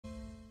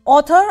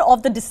Author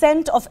of The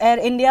Descent of Air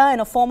India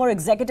and a former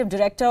executive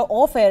director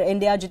of Air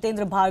India,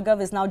 Jitendra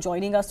Bhargava, is now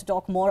joining us to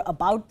talk more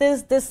about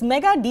this. This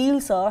mega deal,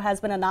 sir,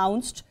 has been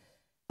announced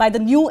by the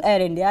new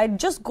Air India. It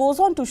just goes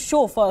on to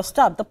show, first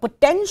up, the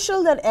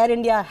potential that Air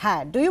India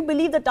had. Do you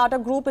believe the Tata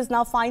Group is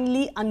now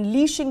finally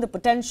unleashing the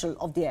potential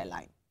of the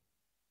airline?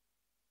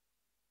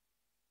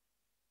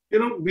 You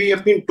know, we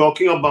have been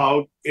talking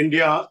about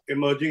India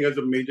emerging as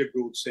a major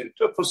growth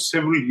center for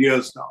several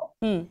years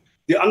now.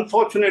 The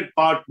unfortunate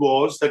part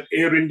was that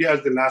Air India,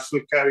 as the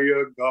national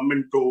carrier,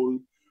 government-owned,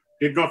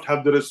 did not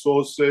have the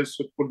resources,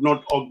 so could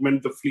not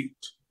augment the fleet.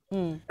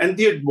 And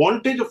the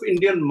advantage of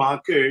Indian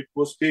market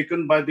was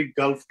taken by the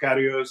Gulf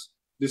carriers,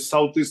 the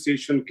Southeast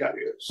Asian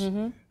carriers.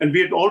 And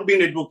we had all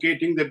been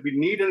advocating that we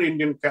need an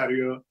Indian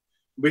carrier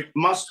which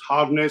must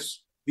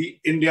harness the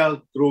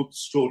India growth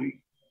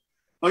story.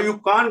 Now, you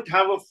can't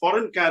have a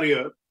foreign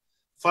carrier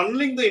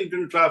funneling the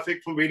Indian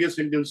traffic from various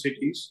Indian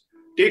cities,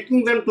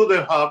 taking them to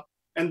their hub,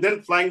 and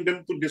then flying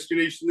them to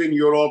destinations in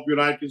Europe,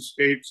 United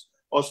States,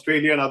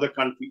 Australia, and other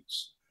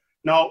countries.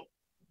 Now,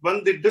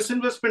 when the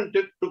disinvestment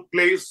took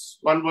place,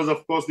 one was,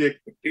 of course, the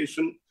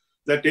expectation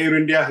that Air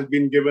India has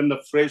been given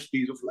a fresh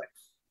lease of life.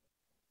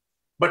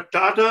 But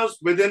Tata's,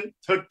 within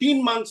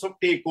 13 months of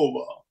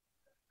takeover,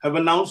 have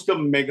announced a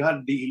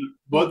mega deal,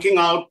 working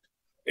out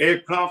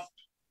aircraft,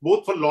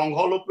 both for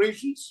long-haul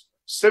operations,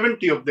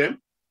 70 of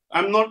them.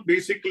 I'm not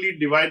basically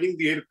dividing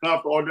the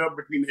aircraft order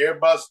between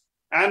Airbus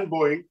and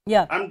Boeing.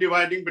 I'm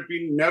dividing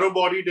between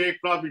narrow-bodied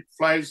aircraft, which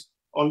flies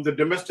on the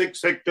domestic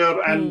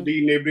sector and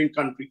the neighboring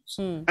countries,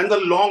 and the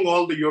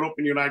long-haul, the Europe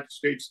and United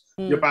States,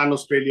 Japan,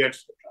 Australia,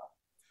 etc.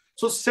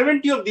 So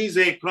 70 of these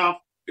aircraft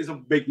is a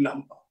big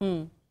number.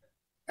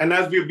 And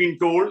as we've been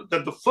told,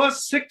 that the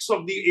first 6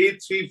 of the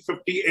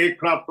A350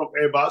 aircraft of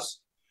Airbus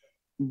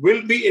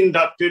will be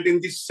inducted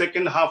in the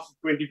second half of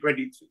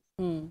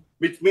 2023,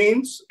 which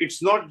means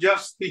it's not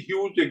just the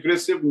huge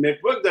aggressive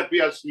network that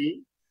we are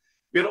seeing.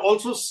 We are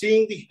also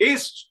seeing the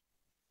haste,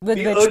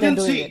 the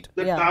urgency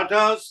that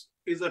Tata's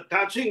is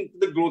attaching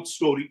to the growth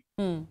story.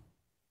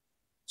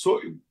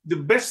 So the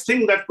best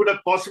thing that could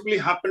have possibly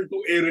happened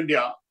to Air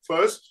India,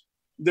 first,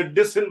 the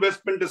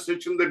disinvestment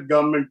decision that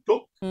government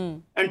took,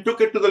 and took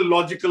it to the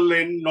logical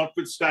end,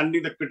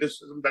 notwithstanding the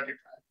criticism that it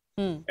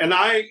had. And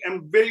I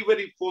am very,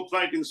 very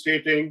forthright in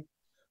stating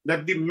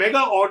that the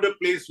mega order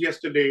placed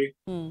yesterday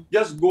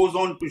just goes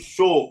on to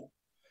show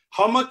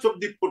how much of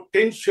the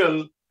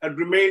potential had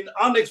remained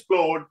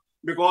unexplored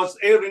because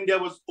Air India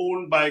was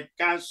owned by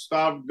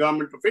cash-starved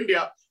government of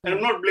India. And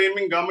I'm not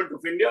blaming government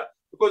of India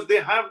because they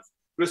have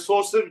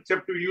resources which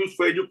have to be used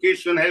for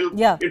education,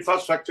 health,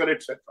 infrastructure,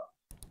 etc.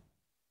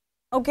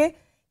 Okay.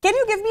 Can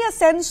you give me a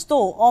sense,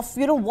 though, of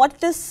what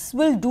this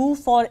will do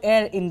for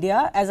Air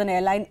India as an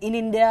airline in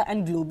India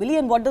and globally,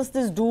 and what does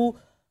this do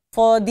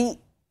for the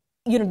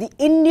the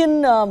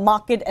Indian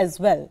market as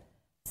well,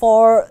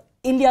 for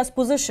India's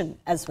position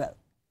as well?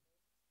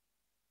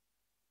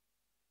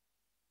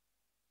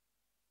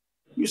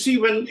 You see,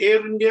 when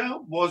Air India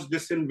was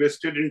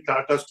disinvested and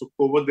Tata's took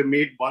over, they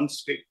made one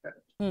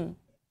statement.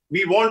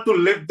 We want to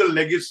live the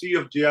legacy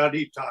of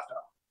J.R.D.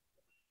 Tata.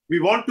 We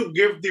want to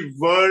give the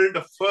world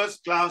a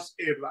first-class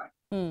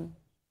airline.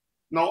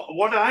 Now,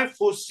 what I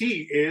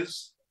foresee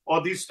is,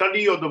 or the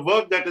study or the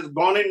work that has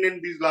gone in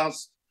these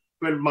last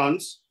 12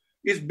 months,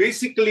 is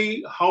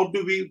basically how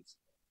do we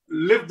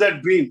live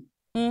that dream?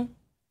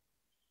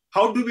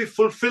 How do we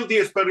fulfill the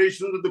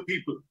aspirations of the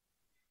people?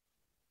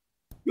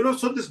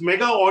 So this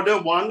mega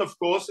order one, of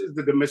course, is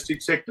the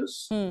domestic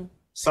sectors,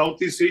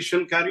 Southeast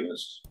Asian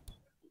carriers,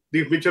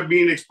 which have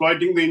been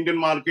exploiting the Indian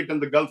market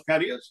and the Gulf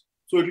carriers.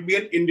 So it will be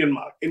an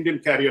Indian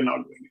carrier now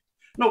doing it.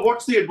 Now,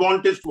 what's the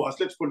advantage to us?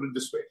 Let's put it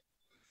this way.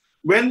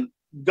 When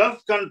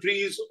Gulf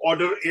countries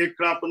order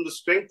aircraft on the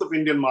strength of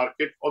Indian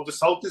market, or the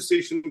Southeast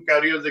Asian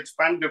carriers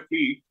expand their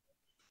fleet,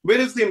 where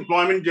is the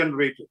employment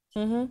generated?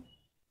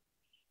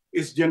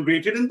 It's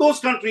generated in those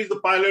countries, the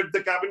pilot,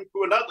 the cabin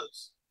crew, and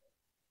others.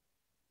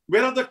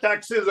 Where are the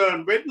taxes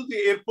earned? Where do the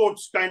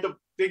airports kind of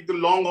take the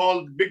long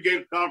haul, big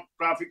aircraft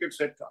traffic,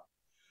 etc.?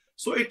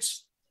 So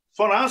it's,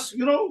 for us,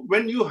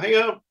 when you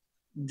hear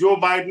Joe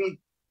Biden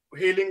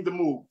hailing the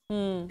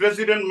move,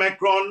 President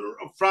Macron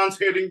of France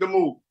hailing the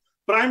move,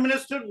 Prime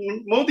Minister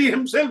Modi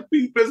himself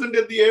being present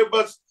at the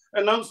Airbus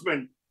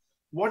announcement,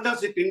 what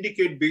does it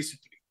indicate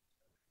basically?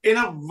 In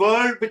a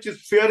world which is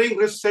fearing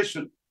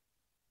recession,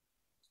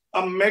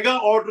 a mega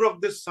order of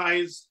this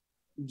size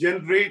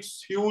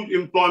generates huge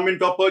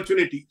employment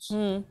opportunities.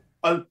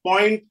 A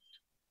point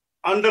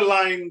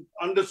underlined,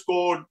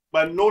 underscored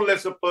by no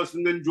less a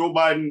person than Joe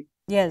Biden,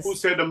 who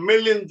said 1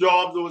 million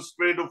jobs over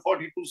spread of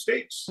 42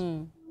 states.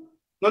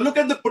 Now look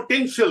at the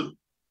potential,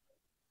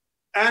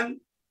 and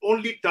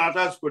only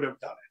Tata's could have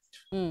done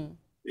it.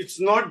 It's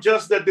not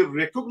just that they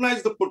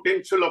recognize the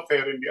potential of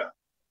Air India,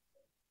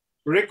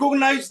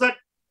 recognize that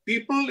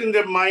people in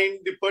their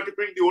mind,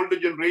 particularly the older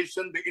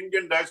generation, the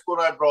Indian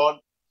diaspora abroad,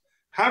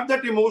 have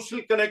that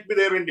emotional connect with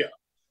Air India.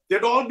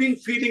 They'd all been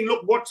feeling,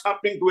 look, what's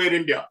happening to Air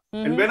India?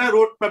 And when I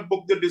wrote my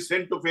book, The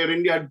Descent of Air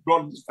India, I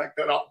brought this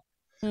factor out.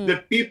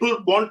 that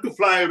people want to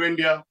fly Air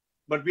India,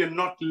 but we are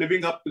not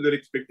living up to their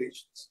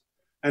expectations.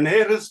 And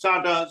here is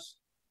Tata's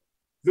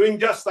doing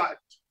just that.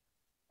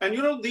 And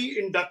you know, the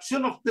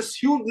induction of this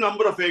huge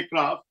number of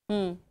aircraft,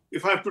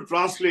 if I have to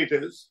translate,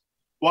 is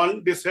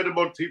one, they said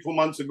about 3-4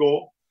 months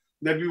ago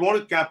that we want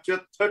to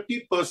capture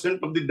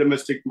 30% of the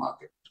domestic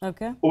market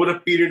over a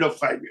period of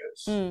 5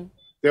 years.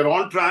 They're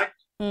on track.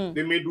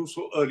 They may do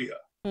so earlier.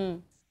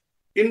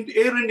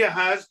 Air India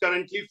has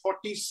currently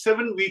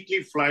 47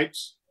 weekly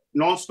flights,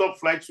 non-stop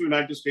flights to the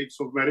United States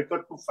of America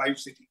to 5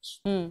 cities.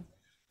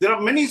 There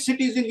are many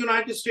cities in the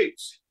United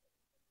States.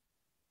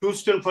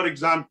 Houston, for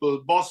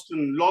example,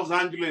 Boston, Los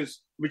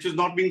Angeles, which is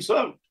not being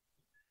served.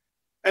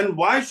 And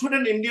why should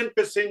an Indian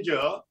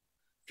passenger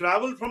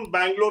travel from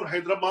Bangalore,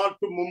 Hyderabad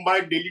to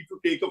Mumbai, Delhi to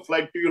take a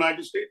flight to the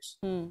United States?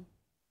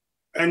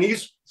 And he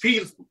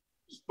feels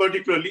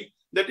particularly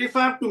that if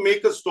I have to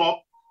make a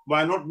stop,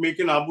 why not make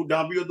in Abu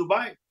Dhabi or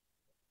Dubai?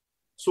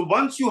 So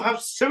once you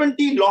have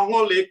 70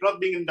 long-haul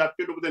aircraft being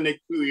inducted over the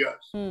next few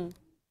years,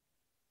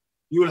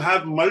 you will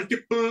have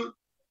multiple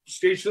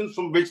stations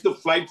from which the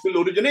flights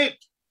will originate.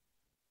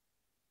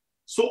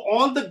 So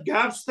all the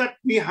gaps that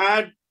we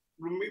had,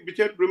 which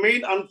had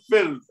remained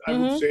unfilled, I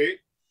would say,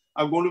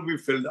 are going to be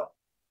filled up.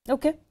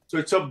 Okay. So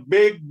it's a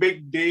big,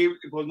 big day.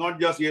 It was not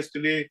just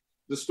yesterday.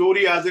 The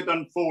story as it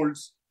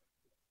unfolds,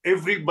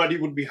 everybody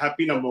would be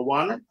happy, number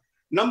one.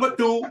 Number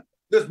two,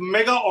 this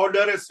mega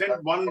order has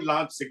sent one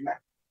large signal.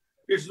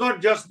 It's not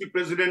just the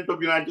President of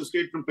the United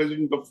States and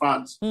President of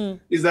France.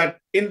 Is that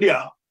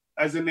India,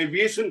 as an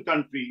aviation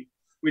country,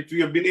 which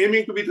we have been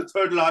aiming to be the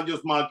third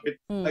largest market,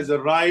 has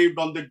arrived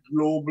on the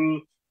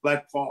global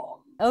platform.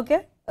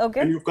 Okay.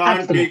 And you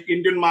can't take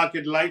Indian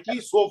market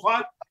lightly. So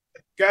far,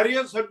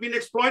 carriers have been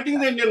exploiting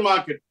the Indian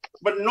market,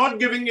 but not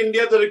giving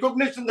India the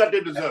recognition that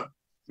they deserve.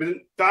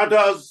 When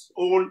Tata's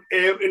own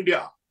Air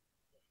India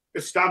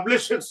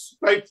established its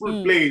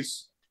rightful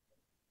place,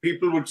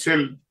 people would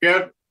say,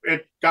 here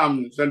it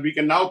comes. And we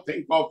can now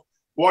think of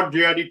what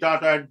J.R.D.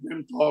 Tata had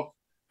dreamt of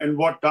and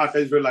what Tata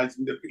is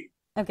realizing the dream.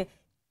 Okay.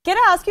 Can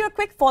I ask you a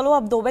quick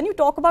follow-up though? When you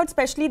talk about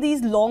especially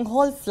these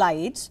long-haul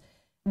flights,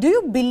 do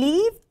you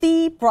believe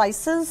the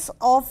prices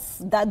of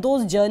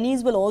those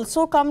journeys will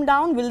also come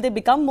down? Will they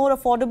become more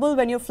affordable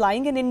when you're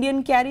flying an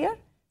Indian carrier?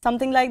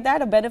 Something like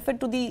that, a benefit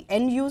to the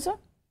end user?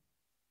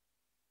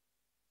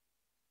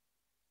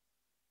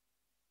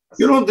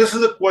 You know, this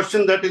is a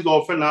question that is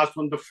often asked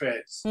on the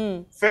fares.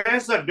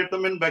 Fares are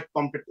determined by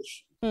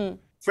competition.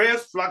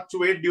 Fares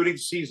fluctuate during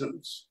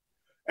seasons.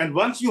 And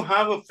once you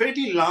have a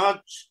fairly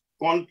large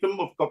quantum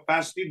of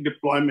capacity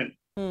deployment,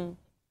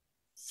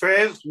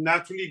 fares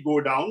naturally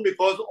go down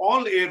because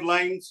all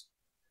airlines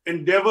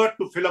endeavor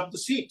to fill up the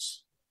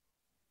seats.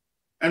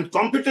 And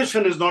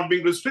competition is not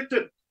being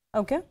restricted.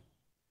 Okay.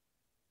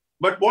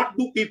 But what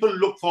do people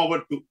look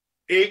forward to?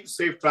 A,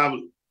 safe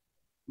travel,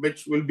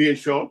 which will be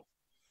ensured.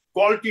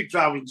 Quality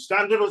travel,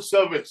 standard of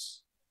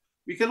service.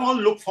 We can all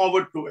look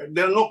forward to it.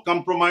 There are no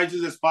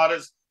compromises as far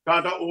as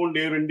Tata-owned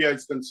Air India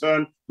is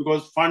concerned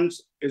because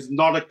funds is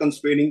not a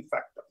constraining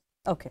factor.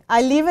 Okay,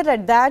 I'll leave it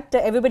at that.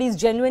 Everybody is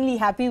genuinely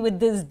happy with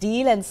this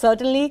deal and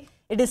certainly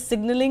it is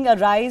signaling a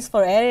rise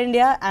for Air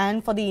India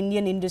and for the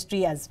Indian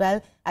industry as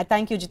well. I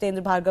thank you,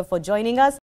 Jitendra Bhargava, for joining us.